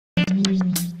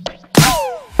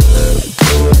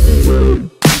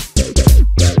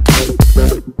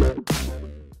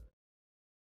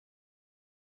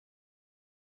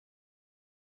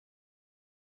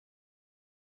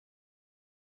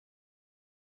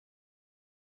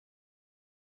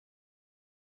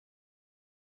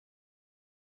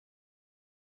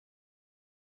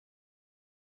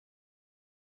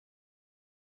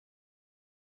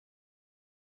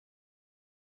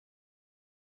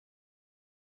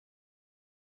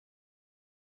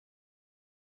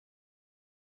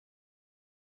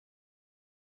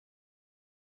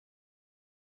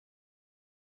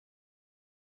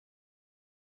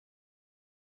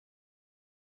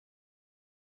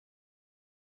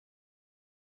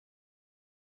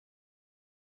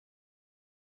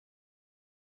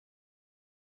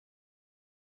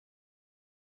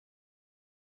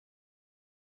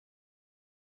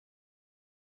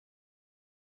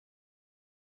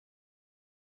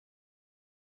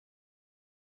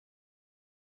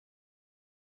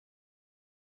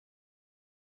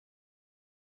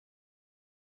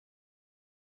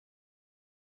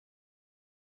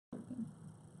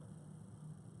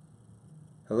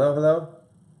Hello, hello?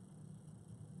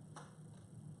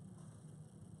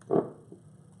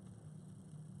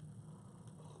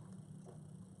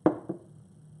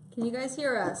 Can you guys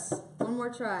hear us? One more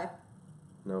try.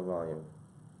 No volume.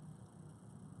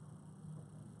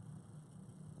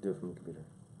 Do it from the computer.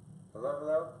 Hello,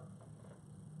 hello?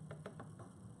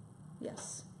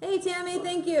 Yes. Hey, Tammy,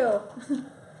 thank you.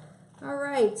 All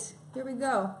right, here we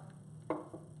go.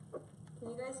 Can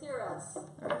you guys hear us?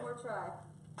 One more try.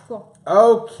 Cool.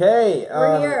 Okay.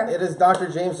 We're here. It is Dr.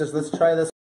 James. Let's try this.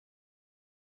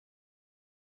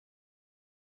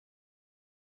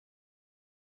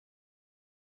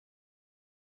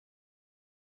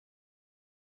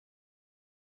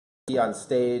 On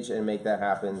stage and make that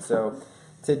happen. So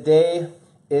today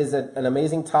is an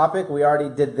amazing topic. We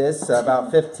already did this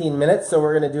about 15 minutes, so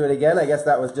we're going to do it again. I guess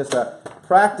that was just a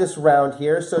practice round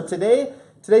here. So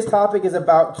today's topic is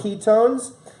about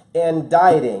ketones and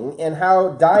dieting, and how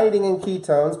dieting and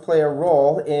ketones play a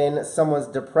role in someone's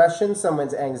depression,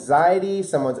 someone's anxiety,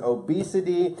 someone's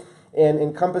obesity, and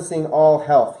encompassing all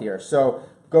health here. So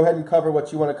go ahead and cover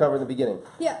what you want to cover in the beginning.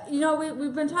 Yeah, you know,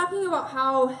 we've been talking about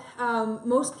how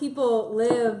most people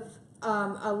live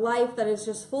a life that is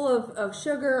just full of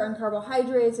sugar and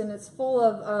carbohydrates, and it's full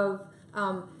of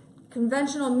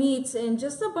conventional meats and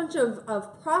just a bunch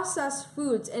of processed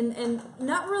foods, and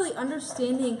not really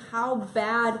understanding how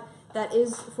bad that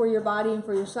is for your body and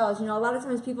for your cells. You know, a lot of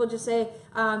times people just say,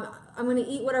 I'm going to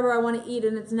eat whatever I want to eat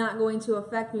and it's not going to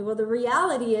affect me. Well, the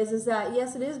reality is that,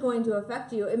 yes, it is going to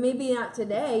affect you. It may be not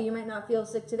today. You might not feel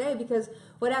sick today, because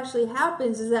what actually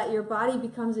happens is that your body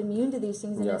becomes immune to these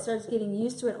things, and it starts getting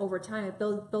used to it over time. It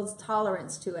builds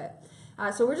tolerance to it.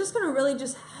 So we're just going to really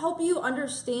just help you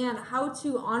understand how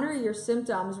to honor your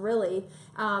symptoms, really,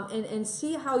 and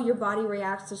see how your body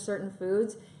reacts to certain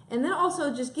foods. And then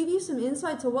also just give you some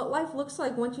insight to what life looks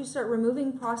like once you start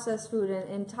removing processed food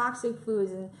and toxic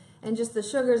foods and just the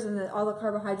sugars and all the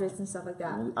carbohydrates and stuff like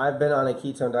that. I've been on a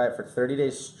ketone diet for 30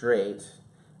 days straight,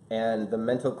 and the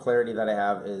mental clarity that I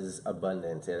have is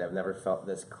abundant. I've never felt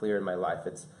this clear in my life.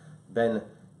 It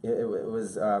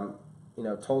was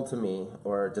told to me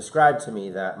or described to me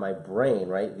that my brain,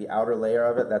 right, the outer layer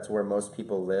of it, that's where most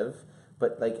people live.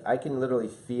 But like, I can literally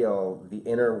feel the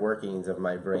inner workings of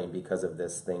my brain because of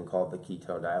this thing called the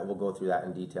ketone diet. We'll go through that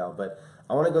in detail, but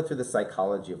I want to go through the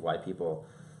psychology of why people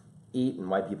eat and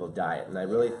why people diet. And I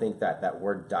really think that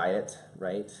word diet,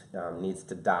 right, needs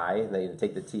to die. They need to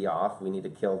take the T off. We need to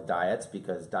kill diets,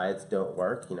 because diets don't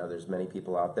work. You know, there's many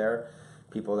people out there,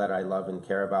 people that I love and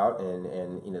care about,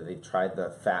 and you know, they tried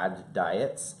the fad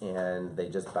diets and they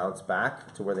just bounce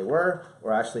back to where they were,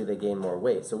 or actually they gain more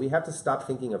weight. So we have to stop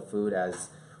thinking of food as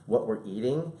what we're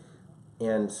eating,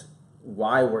 and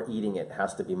why we're eating it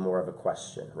has to be more of a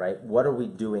question, right? What are we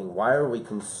doing? Why are we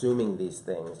consuming these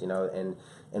things? You know,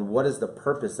 and what is the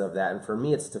purpose of that? And for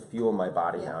me, it's to fuel my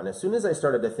body now. And as soon as I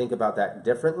started to think about that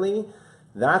differently,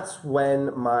 that's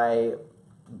when my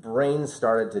brain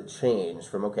started to change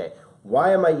from, okay,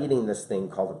 why am I eating this thing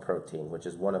called a protein, which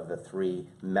is one of the 3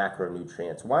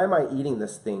 macronutrients? Why am I eating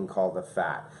this thing called a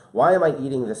fat? Why am I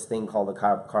eating this thing called the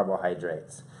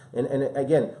carbohydrates? And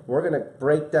again, we're going to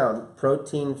break down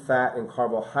protein, fat, and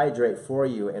carbohydrate for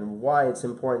you, and why it's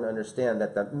important to understand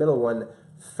that the middle one,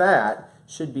 fat,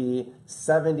 should be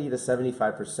 70 to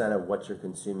 75% of what you're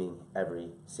consuming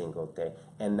every single day.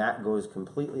 And that goes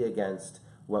completely against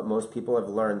what most people have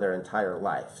learned their entire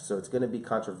life. So it's going to be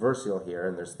controversial here,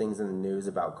 and there's things in the news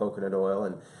about coconut oil,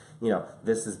 and you know,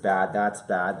 this is bad, that's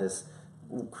bad, this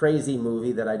crazy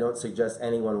movie that I don't suggest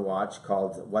anyone watch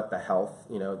called What the Health.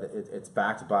 You know, it's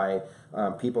backed by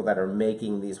people that are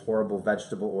making these horrible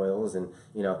vegetable oils, and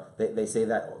you know, they say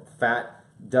that fat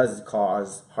does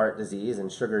cause heart disease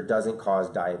and sugar doesn't cause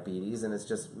diabetes, and it's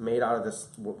just made out of this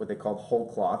what they call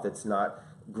whole cloth. It's not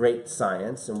great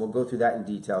science, and we'll go through that in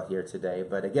detail here today.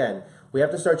 But again, we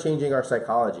have to start changing our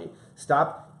psychology.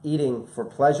 Stop eating for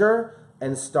pleasure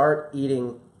and start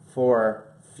eating for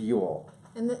fuel.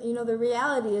 And you know, the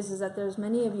reality is that there's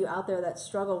many of you out there that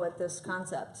struggle with this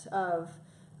concept of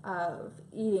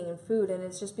eating and food, and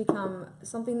it's just become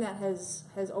something that has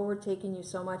overtaken you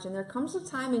so much. And there comes a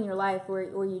time in your life where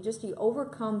you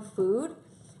overcome food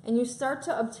and you start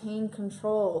to obtain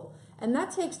control, and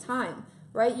that takes time,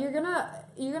 right? You're gonna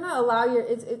allow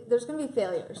there's gonna be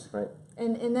failures, right?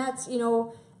 And that's, you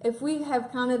know, if we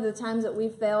have counted the times that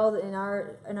we've failed in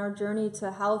our journey to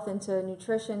health and to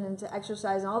nutrition and to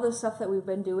exercise and all this stuff that we've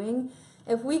been doing,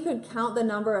 if we could count the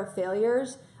number of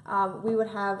failures, we would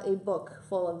have a book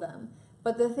full of them.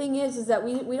 But the thing is that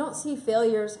we don't see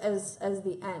failures as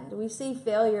the end. We see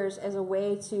failures as a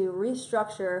way to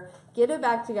restructure, get it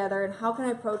back together, and how can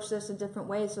I approach this a different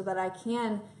way so that I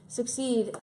can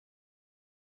succeed.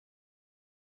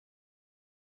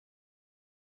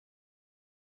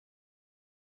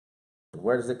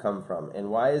 Where does it come from,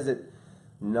 and why is it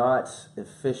not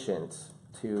efficient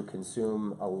to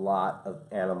consume a lot of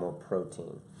animal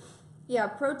protein? Yeah,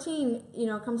 protein, you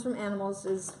know, comes from animals.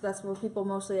 That's where people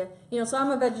mostly, you know. So I'm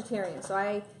a vegetarian, so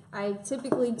I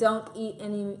typically don't eat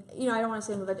any. You know, I don't want to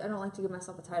say I don't like to give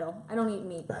myself a title. I don't eat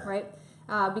meat, right?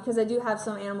 Because I do have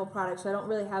some animal products, so I don't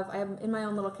really have. I am in my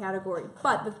own little category.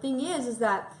 But the thing is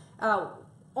that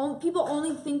people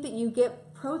only think that you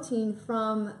get protein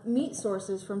from meat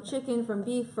sources, from chicken, from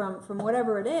beef, from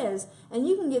whatever it is, and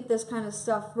you can get this kind of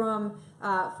stuff from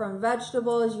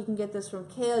vegetables. You can get this from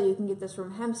kale. You can get this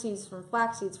from hemp seeds, from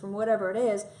flax seeds, from whatever it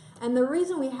is. And the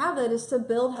reason we have that is to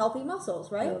build healthy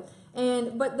muscles, right? Yeah.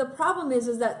 But the problem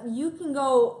is that you can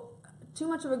go. Too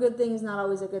much of a good thing is not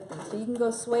always a good thing. So you can go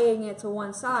swaying it to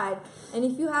one side. And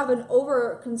if you have an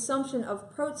overconsumption of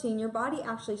protein, your body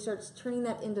actually starts turning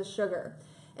that into sugar.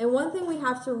 And one thing we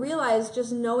have to realize,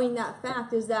 just knowing that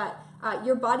fact, is that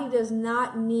your body does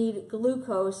not need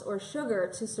glucose or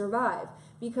sugar to survive,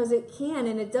 because it can,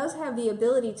 and it does have the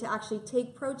ability to actually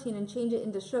take protein and change it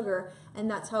into sugar,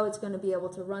 and that's how it's going to be able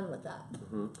to run with that.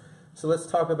 Mm-hmm. So let's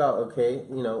talk about, okay,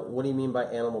 you know, what do you mean by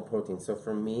animal protein? So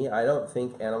for me, I don't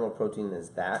think animal protein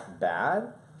is that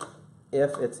bad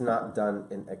if it's not done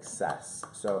in excess.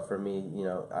 So for me, you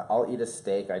know, I'll eat a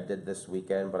steak. I did this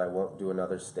weekend, but I won't do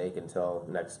another steak until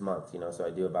next month, you know, so I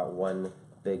do about one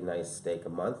big nice steak a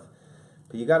month.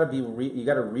 But you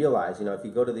gotta realize, you know, if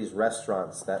you go to these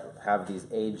restaurants that have these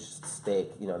aged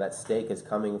steak, you know, that steak is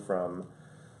coming from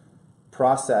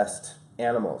processed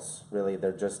animals, really.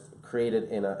 They're just created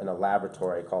in a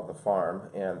laboratory called the farm,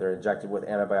 and they're injected with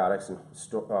antibiotics and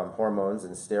hormones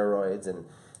and steroids, and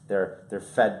they're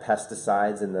fed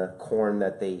pesticides in the corn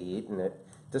that they eat, and it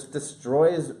just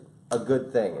destroys a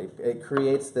good thing. It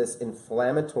creates this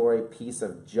inflammatory piece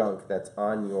of junk that's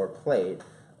on your plate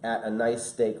at a nice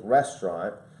steak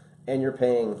restaurant, and you're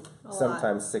paying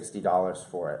sometimes $60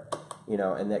 for it, you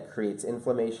know, and that creates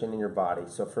inflammation in your body.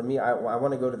 So for me, I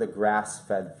want to go to the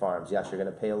grass-fed farms. Yes, you're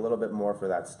going to pay a little bit more for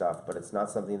that stuff, but it's not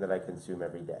something that I consume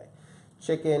every day.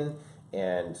 Chicken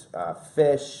and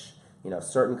fish, you know,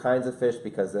 certain kinds of fish,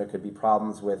 because there could be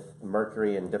problems with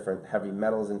mercury and different heavy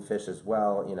metals in fish as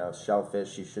well. You know,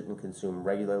 shellfish you shouldn't consume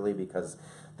regularly because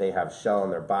they have shell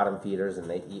and they're bottom feeders, and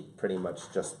they eat pretty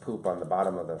much just poop on the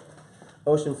bottom of the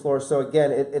ocean floor. So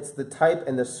again, it's the type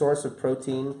and the source of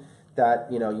protein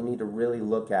that, you know, you need to really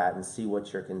look at and see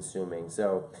what you're consuming.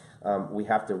 So we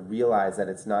have to realize that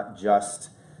it's not just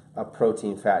a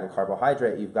protein, fat, and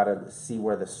carbohydrate. You've got to see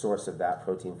where the source of that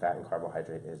protein, fat, and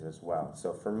carbohydrate is as well.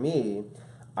 So for me,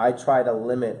 I try to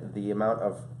limit the amount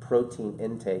of protein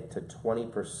intake to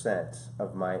 20%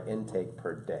 of my intake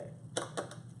per day,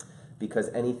 because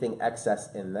anything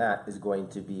excess in that is going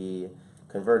to be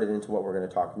converted into what we're going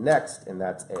to talk next, and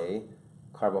that's a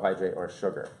carbohydrate or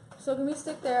sugar. So can we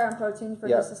stick there on protein for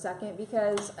just a second?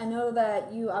 Because I know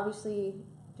that you obviously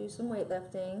do some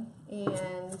weightlifting,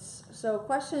 and so a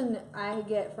question I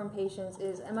get from patients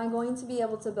is, am I going to be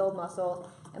able to build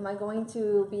muscle? Am I going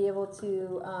to be able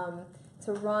to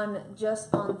run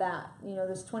just on that? You know,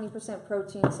 this 20%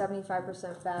 protein,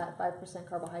 75% fat, 5%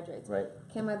 carbohydrates. Right.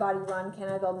 Can my body run? Can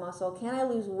I build muscle? Can I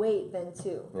lose weight then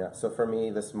too? Yeah, so for me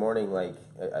this morning, like,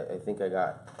 I think I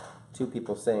got 2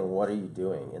 people saying, what are you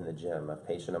doing in the gym? A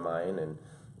patient of mine, and,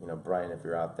 you know, Brian, if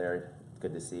you're out there,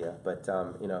 good to see you. But,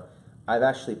 you know, I've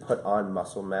actually put on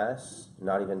muscle mass,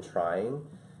 not even trying.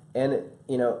 And,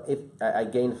 you know, if I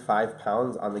gained 5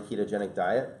 pounds on the ketogenic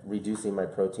diet, reducing my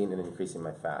protein and increasing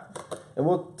my fat. And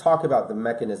we'll talk about the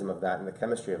mechanism of that and the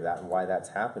chemistry of that and why that's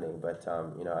happening. But,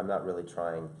 you know, I'm not really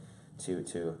trying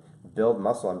to build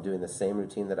muscle. I'm doing the same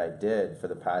routine that I did for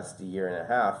the past year and a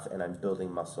half, and I'm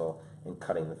building muscle and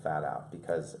cutting the fat out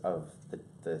because of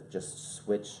the just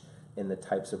switch in the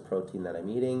types of protein that I'm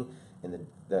eating and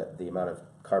the amount of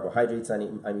carbohydrates I'm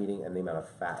eating and the amount of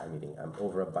fat I'm eating. I'm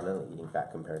overabundantly eating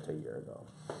fat compared to a year ago.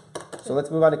 So let's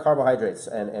move on to carbohydrates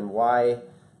and why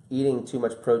eating too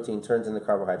much protein turns into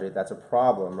carbohydrate. That's a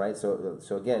problem, right? So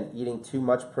again, eating too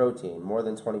much protein, more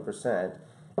than 20%,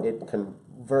 it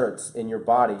converts in your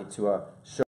body to a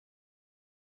sugar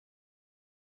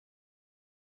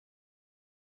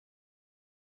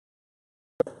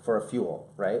for a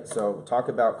fuel, right? So talk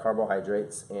about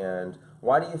carbohydrates and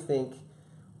why do you think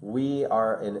we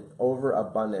are in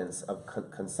overabundance of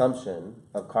consumption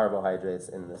of carbohydrates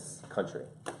in this country?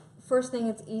 First thing,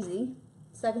 it's easy.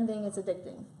 Second thing, it's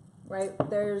addicting, right?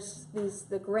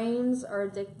 The grains are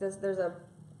addictive. There's a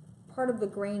part of the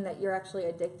grain that you're actually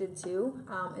addicted to,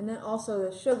 and then also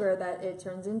the sugar that it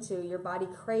turns into. Your body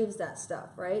craves that stuff,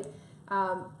 right?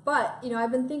 But you know,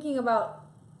 I've been thinking about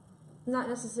not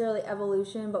necessarily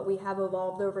evolution, but we have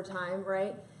evolved over time,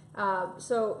 right?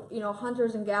 So you know,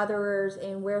 hunters and gatherers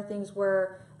and where things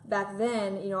were back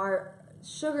then, you know, our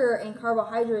sugar and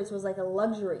carbohydrates was like a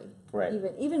luxury. Right.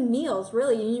 Even meals,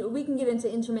 really. We can get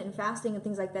into intermittent fasting and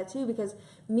things like that too, because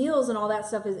meals and all that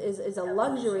stuff is a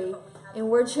luxury, and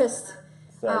we're just.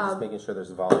 Sorry, I'm just making sure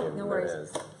there's volume. No worries. There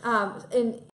it is.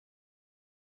 And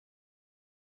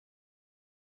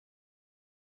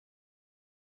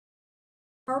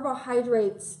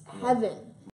carbohydrates,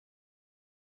 heaven.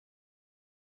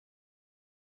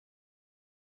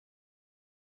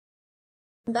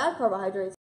 Bad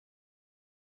carbohydrates.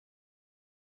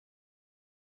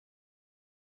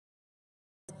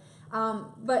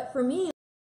 But for me,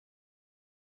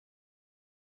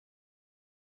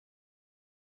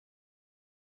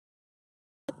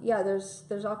 yeah,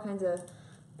 there's all kinds of.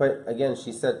 But again,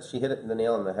 she said she hit the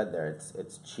nail on the head there.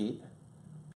 It's cheap.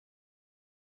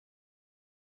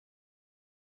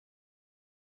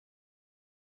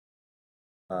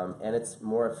 And it's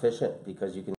more efficient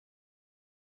because you can.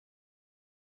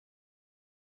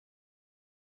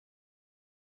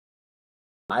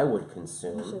 I would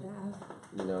consume. You should have.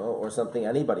 You know, or something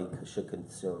anybody should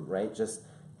consume, right? Just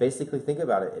basically think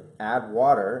about it. Add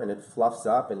water and it fluffs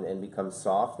up and becomes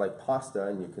soft like pasta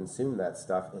and you consume that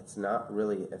stuff. It's not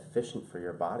really efficient for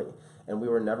your body. And we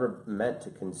were never meant to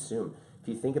consume. If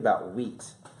you think about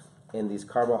wheat and these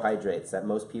carbohydrates that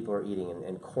most people are eating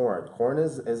and corn. Corn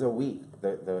is a wheat.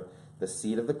 The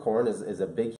seed of the corn is a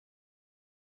big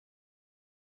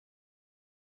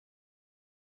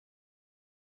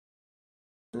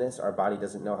our body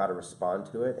doesn't know how to respond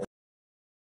to it.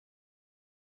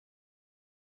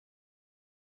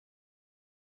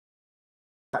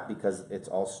 Because it's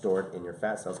all stored in your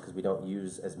fat cells because we don't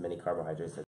use as many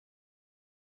carbohydrates as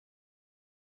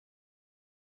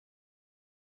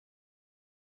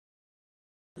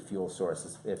fuel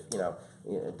sources. If you know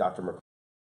Dr.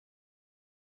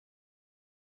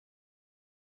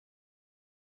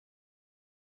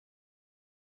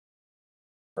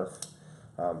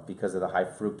 because of the high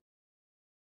fructose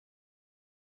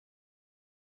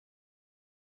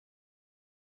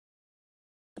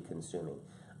consuming.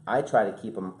 I try to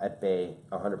keep them at bay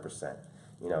 100%.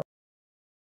 You know.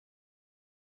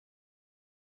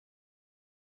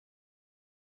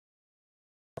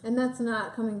 And that's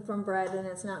not coming from bread, and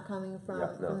it's not coming from Yeah,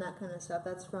 no. from that kind of stuff.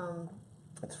 That's from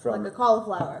from like a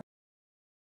cauliflower.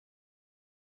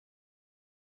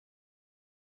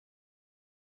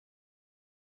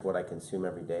 What I consume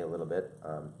every day a little bit.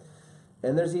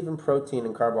 And there's even protein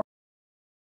and carbohydrates.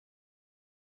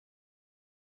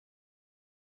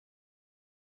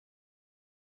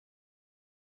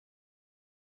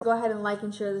 Go ahead and like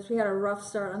and share this. We had a rough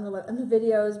start on the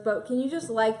videos, but can you just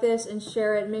like this and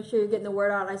share it and make sure you're getting the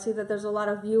word out? I see that there's a lot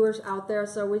of viewers out there,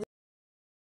 so we.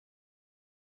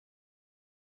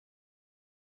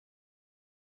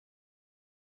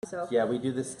 So. Yeah, we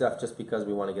do this stuff just because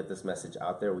we want to get this message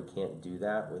out there. We can't do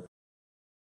that with.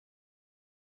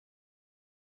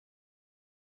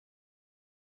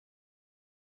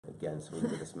 Again, so we can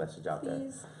get this message out there.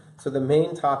 Please. So the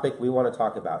main topic we want to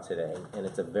talk about today, and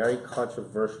it's a very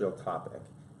controversial topic,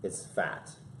 is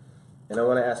fat. And I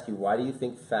want to ask you, why do you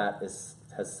think fat has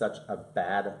such a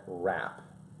bad rap?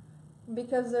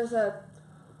 Because there's a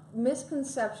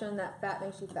misconception that fat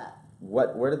makes you fat.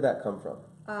 Where did that come from?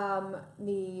 I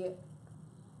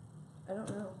don't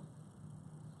know.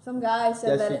 Some guy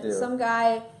said Yes, that you do. some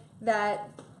guy that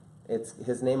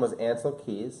His name was Ansel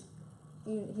Keys.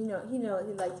 he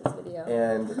liked this video.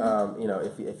 And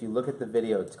if you look at the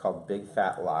video, it's called Big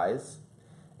Fat Lies.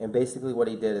 And basically what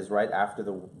he did is right after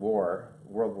the war,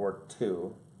 World War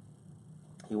II,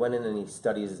 he went in and he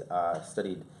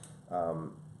studied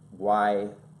why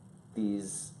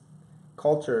these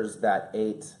cultures that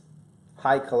ate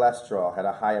high cholesterol had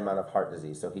a high amount of heart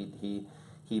disease. So he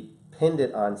pinned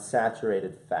it on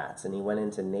saturated fats, and he went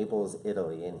into Naples,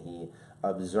 Italy, and he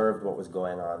observed what was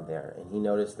going on there. And he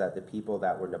noticed that the people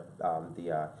that were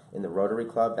in the Rotary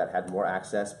Club that had more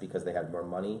access because they had more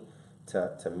money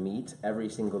to meat every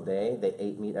single day, they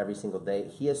ate meat every single day,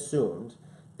 he assumed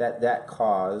that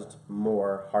caused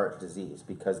more heart disease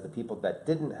because the people that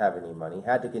didn't have any money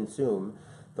had to consume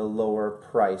the lower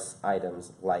price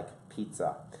items like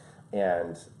pizza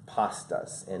and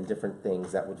pastas and different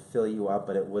things that would fill you up,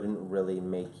 but it wouldn't really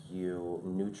make you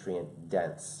nutrient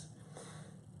dense.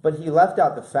 But he left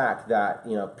out the fact that,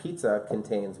 pizza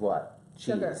contains what?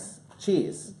 Sugar.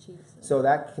 Cheese. So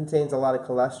that contains a lot of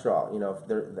cholesterol.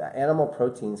 The animal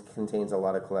proteins contains a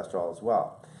lot of cholesterol as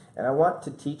well. And I want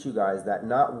to teach you guys that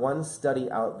not one study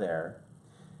out there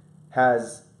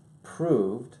has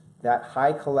proved that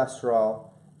high cholesterol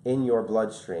in your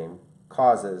bloodstream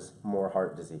causes more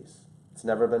heart disease. It's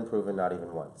never been proven, not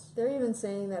even once. They're even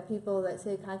saying that people that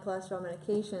take high cholesterol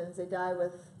medications, they die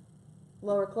with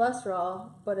lower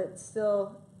cholesterol, but it's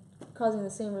still causing the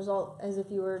same result as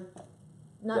if you were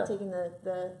not taking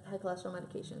the high cholesterol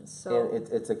medications. So and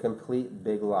it's a complete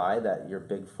big lie that your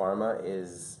big pharma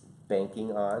is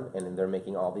banking on, and they're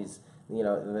making all these,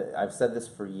 I've said this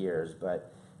for years,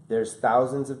 but there's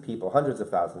thousands of people, hundreds of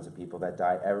thousands of people that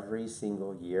die every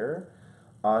single year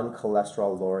on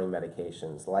cholesterol lowering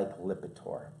medications like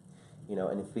Lipitor.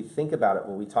 And if we think about it,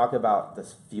 when we talk about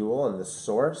this fuel and the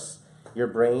source, your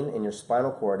brain and your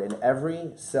spinal cord and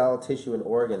every cell, tissue, and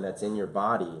organ that's in your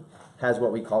body has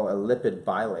what we call a lipid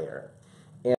bilayer.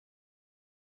 And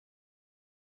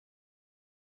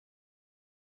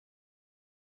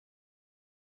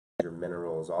your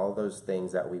minerals, all those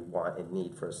things that we want and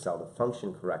need for a cell to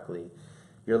function correctly,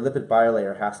 your lipid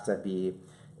bilayer has to be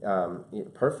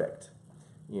perfect,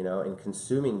 and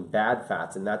consuming bad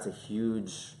fats, and that's a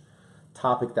huge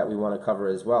topic that we want to cover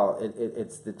as well.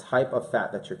 It's the type of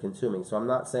fat that you're consuming. So I'm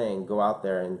not saying go out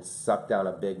there and suck down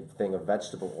a big thing of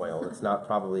vegetable oil. It's not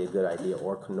probably a good idea,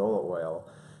 or canola oil,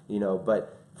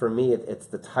 but for me it's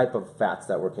the type of fats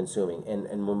that we're consuming.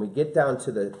 And when we get down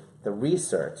to the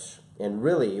research and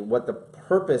really what the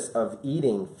purpose of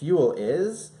eating fuel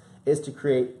is to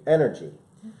create energy.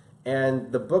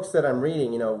 And the books that I'm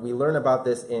reading, we learn about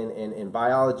this in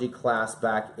biology class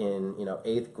back in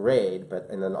 8th grade,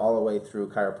 and then all the way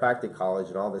through chiropractic college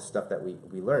and all this stuff that we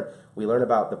learn. We learn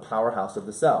about the powerhouse of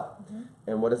the cell. Mm-hmm.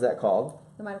 And what is that called?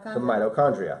 the mitochondria. The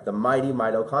mitochondria, the mighty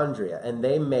mitochondria. And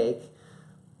they make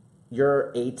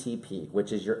your ATP,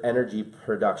 which is your energy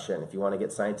production. If you want to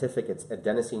get scientific, it's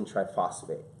adenosine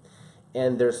triphosphate.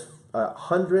 And there's 10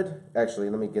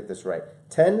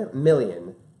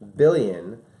 million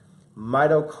billion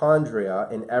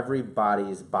mitochondria in every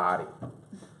body's body.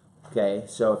 Okay,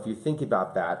 so if you think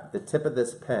about that, the tip of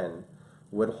this pen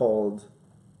would hold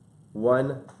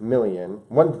 1 billion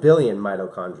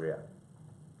mitochondria.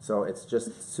 So it's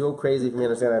just so crazy for me to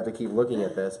understand. I have to keep looking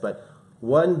at this, but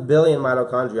 1 billion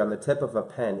mitochondria on the tip of a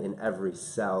pen in every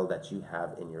cell that you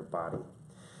have in your body.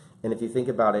 And if you think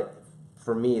about it,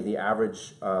 for me, the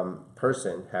average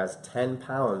person has 10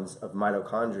 pounds of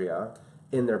mitochondria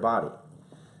in their body.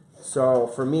 So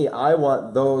for me, I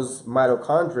want those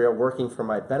mitochondria working for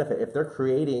my benefit. If they're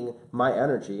creating my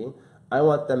energy, I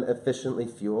want them efficiently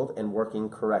fueled and working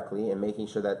correctly and making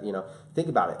sure that, think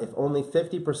about it. If only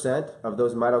 50% of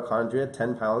those mitochondria,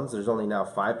 10 pounds, there's only now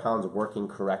 5 pounds working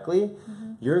correctly, mm-hmm.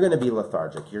 You're going to be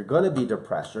lethargic. You're going to be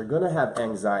depressed. You're going to have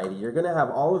anxiety. You're going to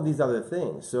have all of these other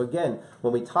things. So again,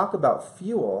 when we talk about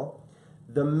fuel,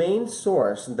 the main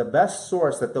source, the best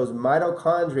source that those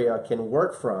mitochondria can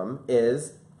work from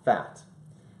is fat.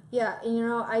 Yeah,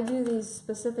 I do these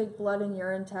specific blood and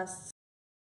urine tests.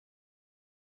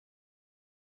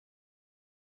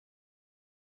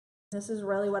 This is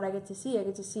really what I get to see. I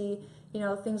get to see,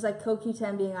 things like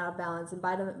CoQ10 being out of balance and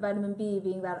vitamin B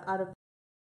being out of.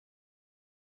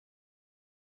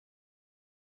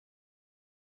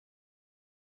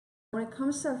 When it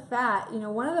comes to fat,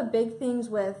 one of the big things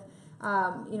with,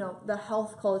 the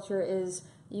health culture is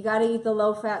you got to eat the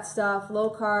low fat stuff, low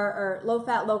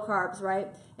fat, low carbs, right?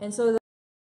 And so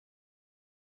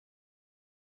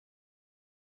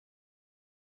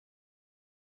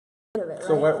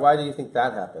So why do you think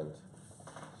that happened?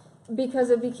 because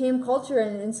it became culture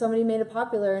and somebody made it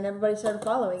popular and everybody started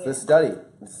following It's it. a study.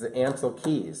 This is the Ansel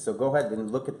Keys. So go ahead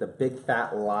and look at the Big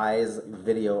Fat Lies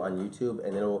video on YouTube,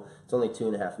 and it's only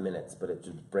 2.5 minutes, but it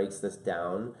just breaks this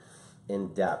down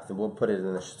in depth. And we'll put it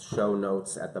in the show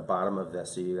notes at the bottom of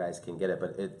this so you guys can get it.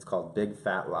 But it's called Big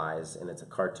Fat Lies, and it's a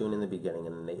cartoon in the beginning,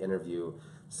 and then they interview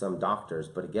some doctors.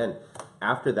 But again,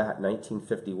 after that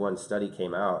 1951 study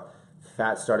came out,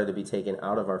 fat started to be taken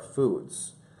out of our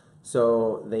foods.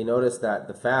 So they noticed that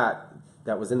the fat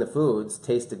that was in the foods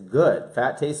tasted good.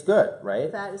 Fat tastes good,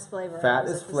 right? Fat is flavor. Fat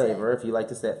is flavor, if you like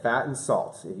to say it. Fat and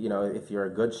salt. If you're a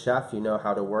good chef, you know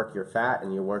how to work your fat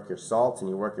and you work your salts and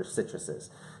you work your citruses.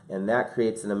 And that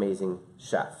creates an amazing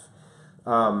chef.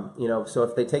 So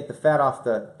if they take the fat off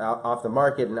the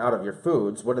market and out of your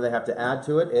foods, what do they have to add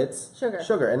to it? It's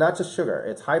sugar. And not just sugar.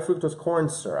 It's high fructose corn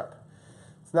syrup.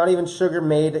 It's not even sugar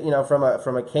made, from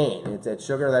a cane. It's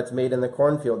sugar that's made in the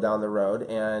cornfield down the road,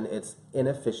 and it's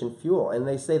inefficient fuel. And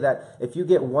they say that if you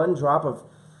get 1 drop of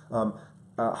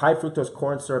high fructose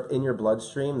corn syrup in your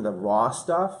bloodstream, the raw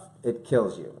stuff, it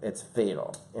kills you. It's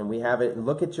fatal. And we have it.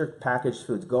 Look at your packaged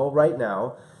foods. Go right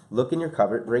now. Look in your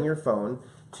cupboard. Bring your phone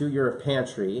to your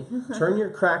pantry, turn your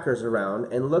crackers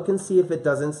around, and look and see if it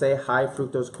doesn't say high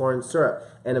fructose corn syrup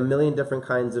and a million different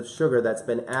kinds of sugar that's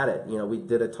been added. We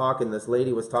did a talk, and this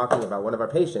lady was talking about, one of our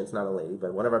patients, not a lady,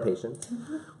 but one of our patients,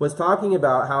 was talking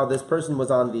about how this person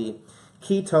was on the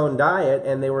ketone diet,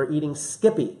 and they were eating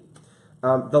Skippy,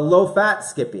 the low-fat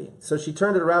Skippy. So she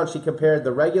turned it around, she compared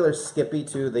the regular Skippy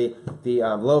to the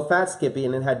low-fat Skippy,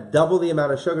 and it had double the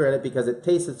amount of sugar in it because it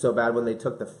tasted so bad when they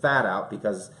took the fat out,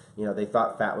 because they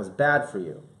thought fat was bad for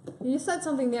you. You said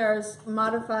something there is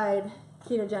modified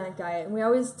ketogenic diet, and we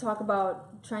always talk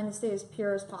about trying to stay as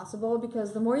pure as possible,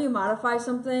 because the more you modify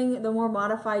something, the more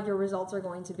modified your results are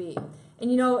going to be. And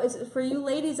it's for you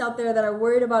ladies out there that are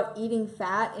worried about eating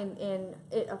fat and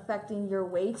it affecting your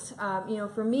weight.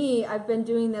 For me, I've been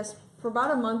doing this for about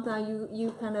a month now.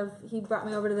 He brought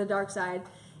me over to the dark side.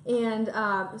 And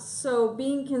so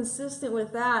being consistent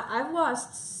with that, I've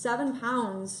lost 7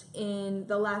 pounds in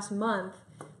the last month,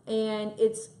 and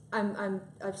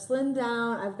I've slimmed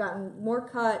down, I've gotten more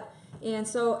cut, and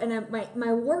my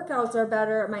workouts are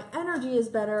better, my energy is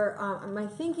better, my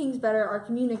thinking's better, our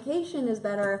communication is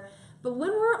better. But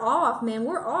when we're off, man,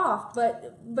 we're off.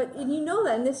 But and you know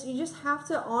that, and you just have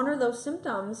to honor those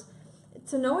symptoms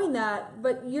to knowing that.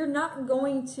 But you're not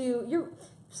going to.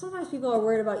 Sometimes people are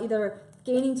worried about either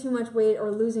gaining too much weight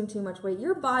or losing too much weight.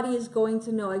 Your body is going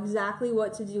to know exactly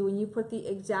what to do when you put the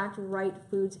exact right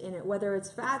foods in it, whether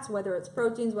it's fats, whether it's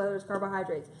proteins, whether it's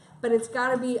carbohydrates. But it's got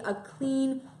to be a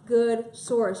clean, good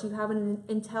source. You have an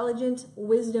intelligent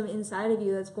wisdom inside of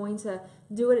you that's going to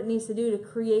do what it needs to do to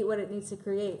create what it needs to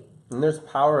create. And there's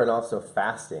power in also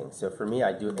fasting. So for me,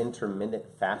 I do intermittent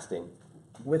fasting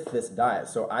with this diet.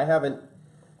 So I haven't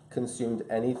consumed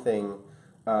anything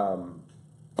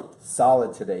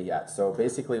solid today yet. So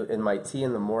basically, in my tea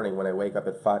in the morning, when I wake up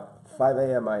at 5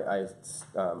 a.m., I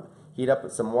heat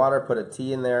up some water, put a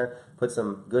tea in there, put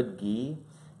some good ghee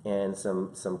and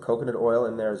some coconut oil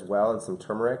in there as well, and some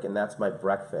turmeric, and that's my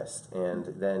breakfast.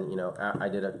 And then, I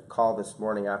did a call this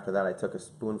morning. After that, I took a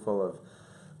spoonful of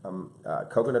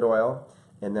coconut oil,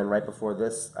 and then right before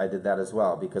this I did that as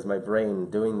well, because my brain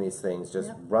doing these things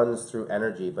just runs through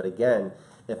energy. But again,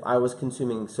 if I was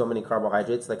consuming so many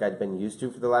carbohydrates like I'd been used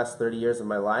to for the last 30 years of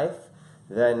my life,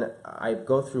 then I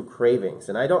go through cravings,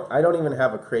 and I don't even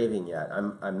have a craving yet.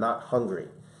 I'm not hungry.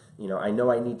 I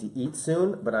know I need to eat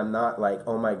soon, but I'm not like,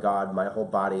 oh my God, my whole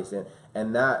body's in.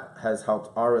 And that has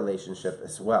helped our relationship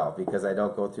as well, because I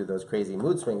don't go through those crazy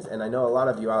mood swings. And I know a lot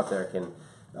of you out there can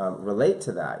relate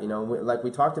to that. Like we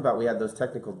talked about, we had those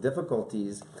technical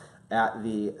difficulties at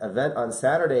the event on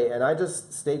Saturday, and I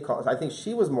just stayed calm. I think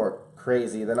she was more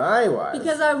crazy than I was.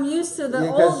 Because I'm used to the old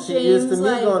James. Because she used to me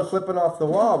going flipping off the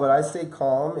wall, but I stayed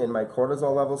calm, and my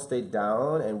cortisol levels stayed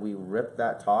down, and we ripped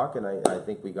that talk, and I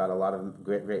think we got a lot of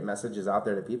great messages out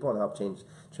there to people and helped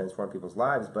transform people's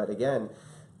lives. But again,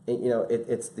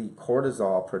 it's the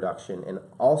cortisol production, and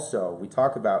also we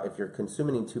talk about if you're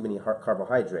consuming too many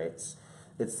carbohydrates,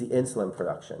 it's the insulin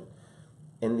production.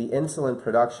 And the insulin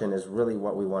production is really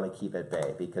what we want to keep at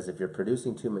bay, because if you're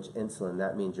producing too much insulin,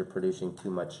 that means you're producing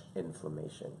too much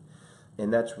inflammation.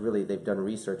 And that's really, they've done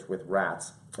research with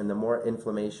rats, and the more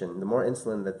inflammation, the more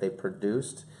insulin that they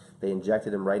produced, they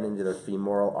injected them right into their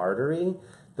femoral artery,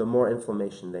 the more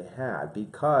inflammation they had,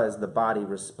 because the body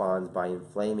responds by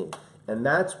inflaming. And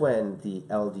that's when the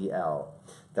LDL,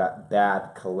 that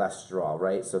bad cholesterol,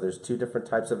 right? So there's 2 different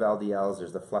types of LDLs.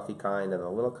 There's the fluffy kind and the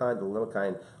little kind. The little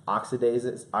kind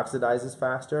oxidizes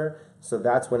faster, so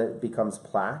that's when it becomes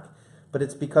plaque. but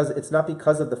it's not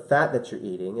because of the fat that you're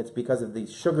eating. It's because of the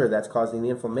sugar that's causing the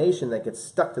inflammation that gets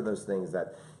stuck to those things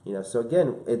that, so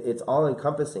again, it's all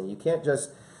encompassing. You can't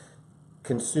just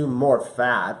consume more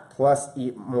fat plus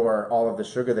eat more all of the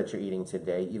sugar that you're eating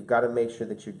today. You've got to make sure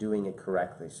that you're doing it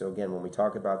correctly. So again, when we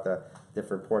talk about the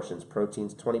different portions,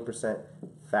 proteins 20%,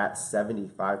 fat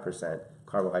 75%,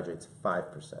 carbohydrates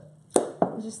 5%.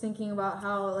 I was just thinking about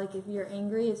how, like, if you're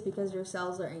angry, it's because your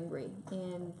cells are angry,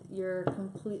 and you're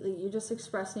just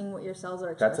expressing what your cells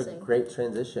are expressing. That's a great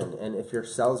transition. And if your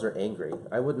cells are angry,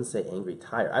 I wouldn't say angry,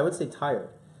 tired. I would say tired.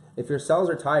 If your cells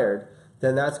are tired,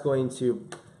 then that's going to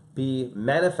be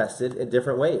manifested in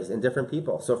different ways in different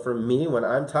people. So for me, when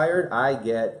I'm tired, I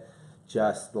get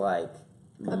just like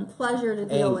a pleasure to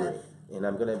deal angry. with. And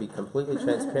I'm going to be completely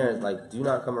transparent. Like, do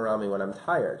not come around me when I'm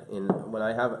tired. And when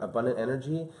I have abundant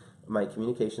energy, my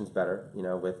communication's better,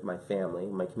 with my family.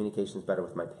 My communication's better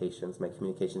with my patients. My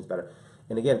communication's better.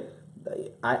 And again,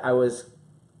 I was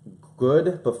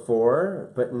good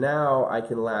before, but now I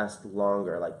can last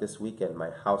longer. Like this weekend, my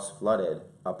house flooded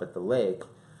up at the lake,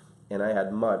 and I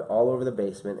had mud all over the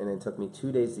basement, and it took me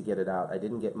 2 days to get it out. I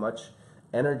didn't get much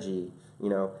energy,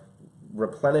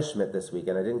 replenishment this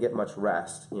weekend. I didn't get much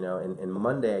rest, and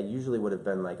Monday I usually would have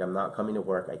been like, I'm not coming to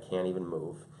work. I can't even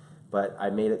move. But I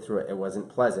made it through it. It wasn't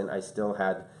pleasant. I still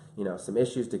had, some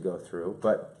issues to go through.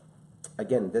 But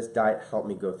again, this diet helped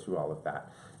me go through all of that.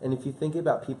 And if you think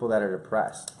about people that are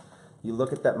depressed, you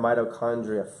look at that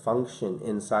mitochondria function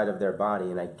inside of their body,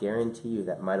 and I guarantee you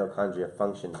that mitochondria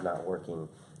function is not working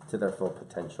to their full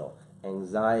potential.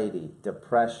 Anxiety,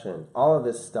 depression, all of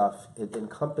this stuff, it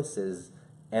encompasses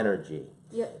energy.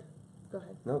 Yeah. Go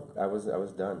ahead. No, I was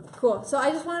done. Cool. So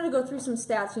I just wanted to go through some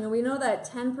stats. We know that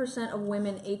 10% of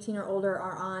women 18 or older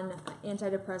are on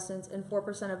antidepressants and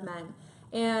 4% of men.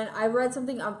 And I read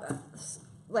something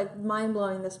like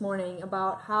mind-blowing this morning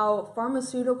about how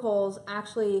pharmaceuticals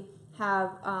actually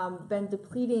have been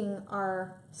depleting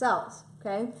our cells,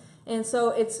 okay? And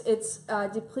so it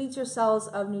depletes your cells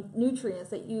of nutrients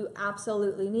that you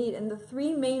absolutely need. And the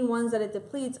three main ones that it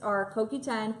depletes are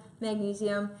CoQ10,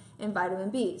 magnesium, and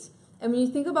vitamin Bs. And when you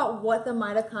think about what the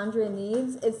mitochondria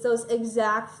needs, it's those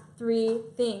exact three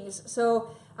things. So,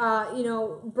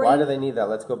 why do they need that?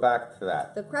 Let's go back to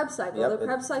that. The Krebs cycle. Yep, the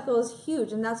Krebs cycle is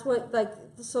huge, and that's what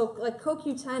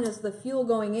CoQ10 is the fuel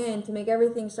going in to make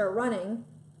everything start running,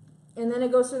 and then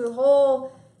it goes through the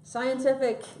whole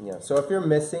scientific. Yeah. So if you're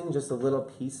missing just a little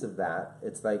piece of that,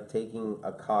 it's like taking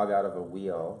a cog out of a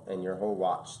wheel, and your whole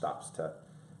watch stops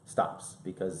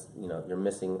because you're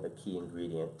missing a key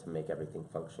ingredient to make everything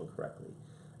function correctly.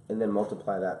 And then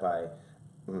multiply that by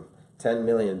 10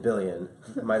 million billion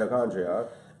mitochondria,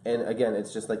 and again,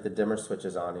 it's just like the dimmer switch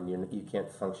is on and you can't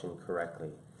function correctly.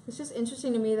 It's just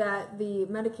interesting to me that the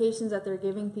medications that they're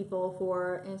giving people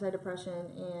for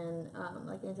antidepressant and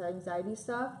like anti-anxiety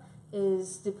stuff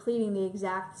is depleting the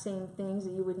exact same things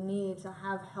that you would need to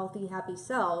have healthy, happy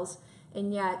cells,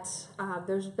 and yet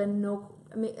there's been no.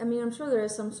 I mean, I'm sure there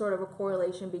is some sort of a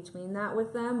correlation between that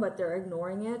with them, but they're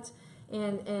ignoring it,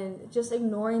 and just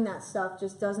ignoring that stuff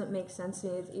just doesn't make sense to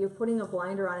me. You're putting a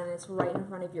blinder on, and it's right in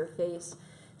front of your face.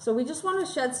 So we just want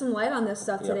to shed some light on this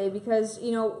stuff today because, I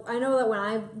know that when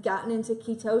I've gotten into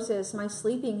ketosis, my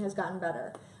sleeping has gotten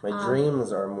better. My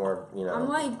dreams are more, I'm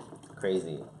like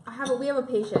crazy. We have a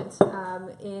patient,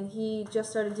 and he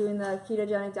just started doing the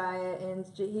ketogenic diet, and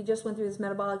he just went through this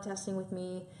metabolic testing with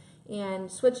me,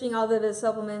 and switching all of his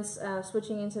supplements,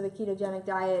 switching into the ketogenic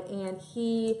diet, and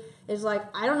he is like,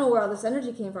 I don't know where all this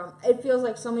energy came from. It feels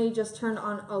like somebody just turned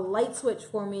on a light switch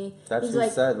for me. That's what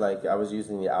you said, like, I was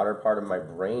using the outer part of my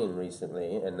brain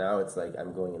recently, and now it's like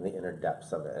I'm going in the inner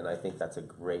depths of it, and I think that's a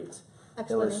great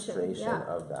illustration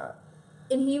of that.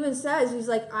 And he even says, he's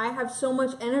like, I have so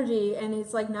much energy, and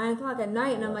it's like 9 o'clock at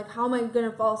night, and I'm like, how am I going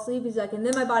to fall asleep? He's like, and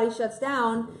then my body shuts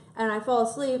down, and I fall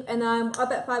asleep, and then I'm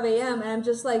up at 5 a.m., and I'm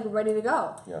just like ready to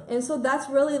go. Yeah. And so that's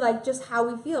really like just how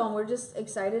we feel, and we're just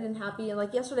excited and happy. And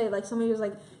like yesterday, like somebody was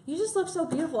like, you just look so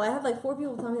beautiful. I had like 4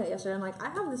 people tell me that yesterday. I'm like,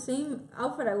 I have the same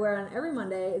outfit I wear on every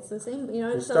Monday. It's the same,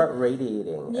 You start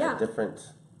radiating a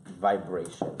different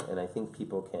vibration, and I think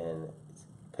people can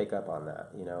pick up on that,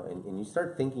 and you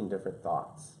start thinking different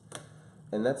thoughts.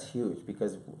 And that's huge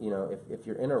because, if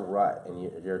you're in a rut and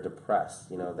you're depressed,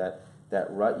 that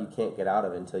rut you can't get out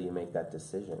of until you make that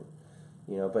decision.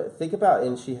 But think about,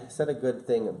 and she said a good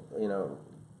thing,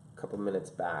 a couple minutes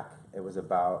back. It was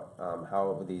about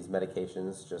how these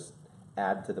medications just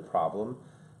add to the problem.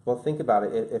 Well, think about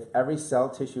it. If every cell,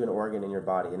 tissue, and organ in your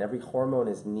body and every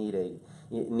hormone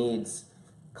needs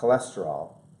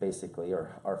cholesterol, basically,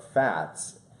 or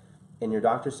fats, and your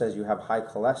doctor says you have high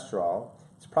cholesterol,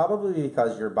 It's probably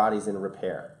because your body's in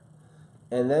repair.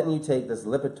 And then you take this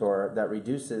Lipitor that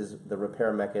reduces the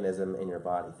repair mechanism in your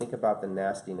body. Think about the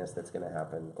nastiness that's going to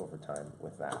happen over time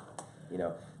with that. You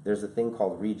know, there's a thing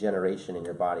called regeneration in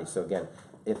your body. So again,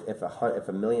 if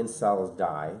a million cells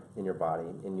die in your body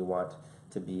and you want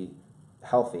to be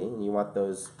healthy and you want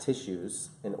those tissues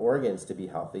and organs to be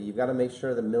healthy, you've got to make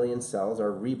sure the million cells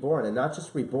are reborn, and not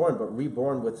just reborn, but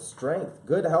reborn with strength,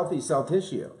 good healthy cell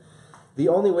tissue. The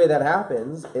only way that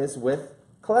happens is with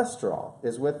cholesterol,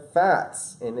 is with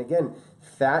fats. And again,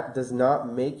 fat does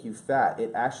not make you fat.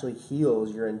 It actually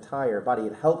heals your entire body.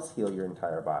 It helps heal your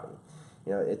entire body.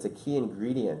 You know, it's a key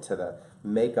ingredient to the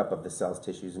makeup of the cells,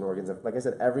 tissues, and organs. Like I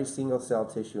said, every single cell,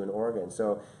 tissue, and organ.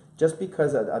 So just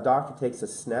because a doctor takes a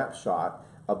snapshot,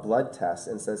 a blood test,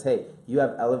 and says, hey, you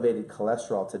have elevated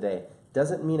cholesterol today,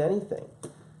 doesn't mean anything.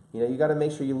 You know, you got to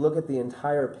make sure you look at the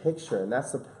entire picture. And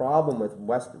that's the problem with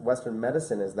Western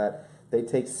medicine, is that they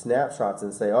take snapshots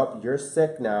and say, oh, you're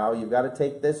sick now, you've got to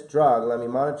take this drug, let me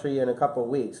monitor you in a couple of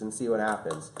weeks and see what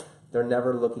happens. They're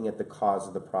never looking at the cause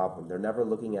of the problem. They're never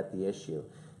looking at the issue.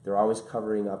 They're always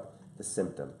covering up the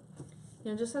symptom.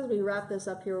 You know, just as we wrap this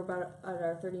up here, we're about at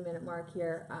our 30-minute mark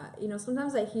here. You know,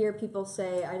 sometimes I hear people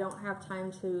say, I don't have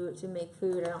time to make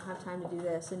food, I don't have time to do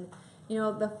this. And, you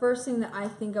know, the first thing that I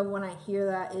think of when I hear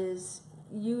that is,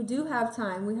 you do have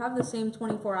time. We have the same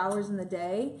 24 hours in the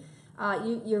day.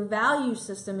 Your value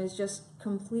system is just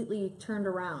completely turned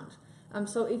around.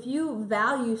 So if you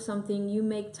value something, you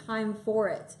make time for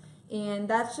it. And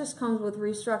that just comes with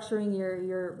restructuring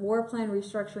your war plan,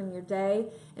 restructuring your day,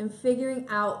 and figuring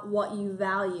out what you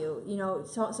value. You know,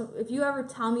 so if you ever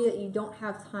tell me that you don't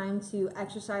have time to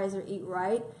exercise or eat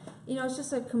right, you know, it's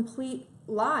just a complete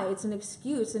lie. It's an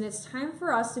excuse. And it's time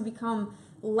for us to become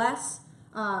less,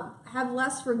 have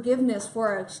less forgiveness for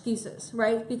our excuses,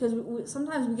 right? Because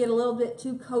sometimes we get a little bit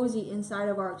too cozy inside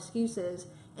of our excuses,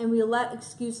 and we let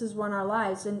excuses run our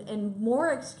lives. And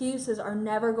more excuses are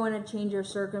never going to change your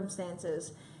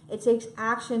circumstances. It takes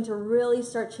action to really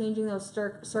start changing those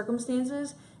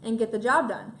circumstances and get the job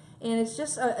done. And it's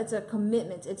just it's a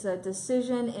commitment. It's a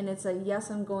decision, and it's a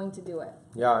yes, I'm going to do it.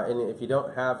 Yeah, and if you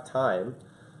don't have time,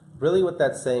 really what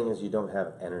that's saying is you don't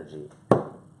have energy.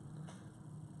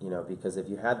 You know, because if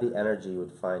you had the energy, you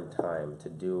would find time to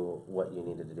do what you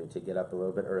needed to do, to get up a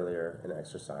little bit earlier and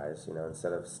exercise, you know,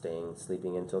 instead of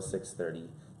sleeping until 6:30,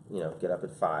 you know, get up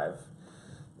at 5.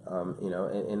 You know,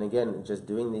 and again, just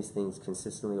doing these things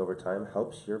consistently over time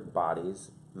helps your body's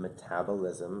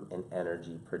metabolism and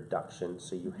energy production,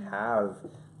 so you have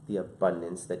the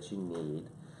abundance that you need,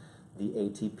 the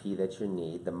ATP that you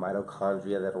need, the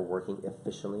mitochondria that are working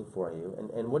efficiently for you.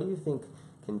 And what do you think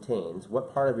contains,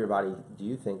 what part of your body do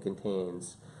you think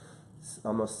contains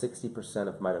almost 60%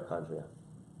 of mitochondria?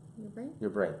 Your brain? Your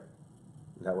brain.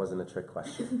 That wasn't a trick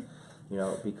question. You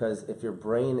know, because if your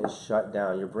brain is shut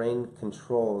down, your brain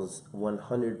controls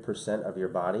 100% of your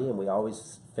body, and we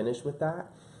always finish with that.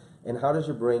 And how does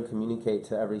your brain communicate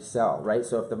to every cell, right?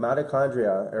 So if the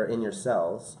mitochondria are in your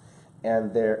cells,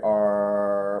 and there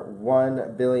are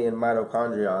 1 billion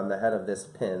mitochondria on the head of this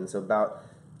pin, so about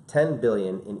 10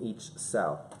 billion in each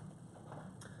cell.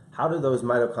 How do those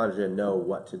mitochondria know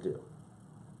what to do?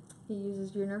 It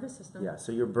uses your nervous system. Yeah,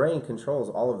 so your brain controls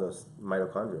all of those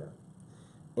mitochondria.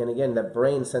 And again, that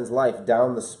brain sends life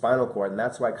down the spinal cord, and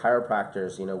that's why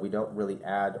chiropractors, you know, we don't really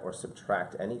add or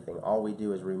subtract anything. All we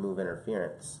do is remove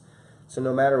interference. So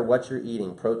no matter what you're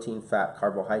eating, protein, fat,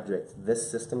 carbohydrates, this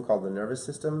system called the nervous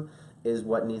system is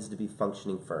what needs to be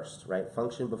functioning first, right?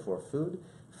 Function before food,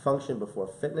 function before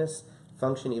fitness,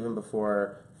 function even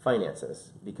before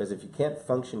finances, because if you can't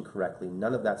function correctly,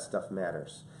 none of that stuff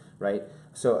matters, right?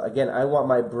 So again, I want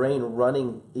my brain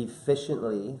running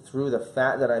efficiently through the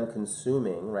fat that I'm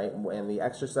consuming, right, and the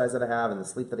exercise that I have and the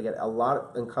sleep that I get. A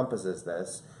lot encompasses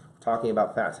this. We're talking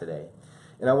about fat today.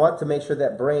 And I want to make sure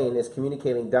that brain is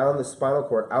communicating down the spinal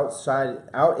cord,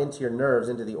 out into your nerves,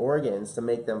 into the organs, to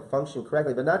make them function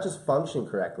correctly, but not just function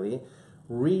correctly,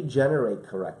 regenerate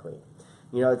correctly.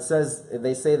 You know,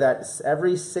 they say that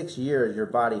every 6 years your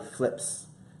body flips,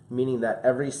 meaning that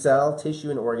every cell, tissue,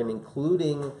 and organ,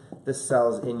 including the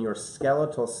cells in your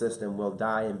skeletal system, will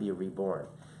die and be reborn.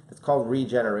 It's called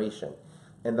regeneration.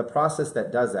 And the process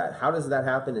that does that, how does that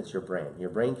happen? It's your brain. Your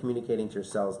brain communicating to your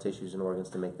cells, tissues, and organs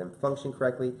to make them function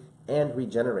correctly and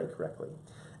regenerate correctly.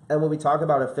 And when we talk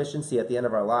about efficiency at the end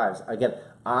of our lives, again,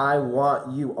 I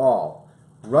want you all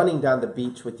running down the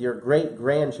beach with your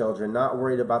great-grandchildren, not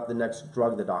worried about the next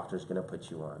drug the doctor's going to put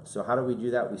you on. So how do we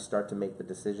do that? We start to make the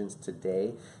decisions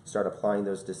today, start applying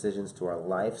those decisions to our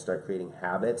life, start creating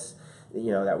habits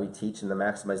that we teach in the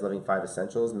Maximize Living 5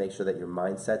 Essentials. Make sure that your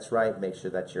mindset's right. Make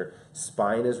sure that your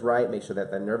spine is right. Make sure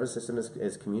that the nervous system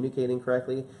is communicating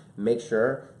correctly. Make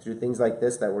sure through things like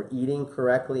this that we're eating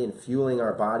correctly and fueling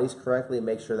our bodies correctly.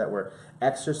 Make sure that we're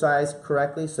exercise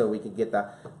correctly so we can get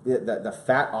the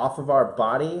fat off of our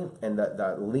body and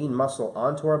the lean muscle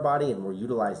onto our body, and we're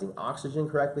utilizing oxygen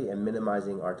correctly and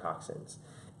minimizing our toxins.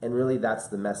 And really, that's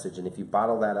the message. And if you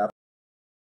bottle that up,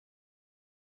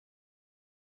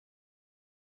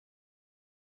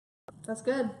 that's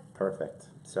good. perfect.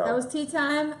 So That was Tea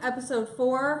Time, episode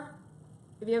 4.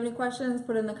 If you have any questions,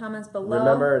 put it in the comments below.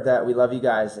 remember that we love you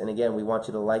guys. And again, we want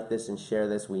you to like this and share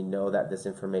this. We know that this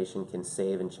information can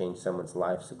save and change someone's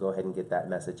life. So go ahead and get that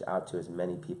message out to as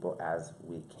many people as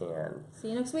we can. See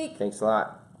you next week. Thanks a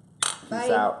lot. Bye.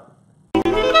 Peace out.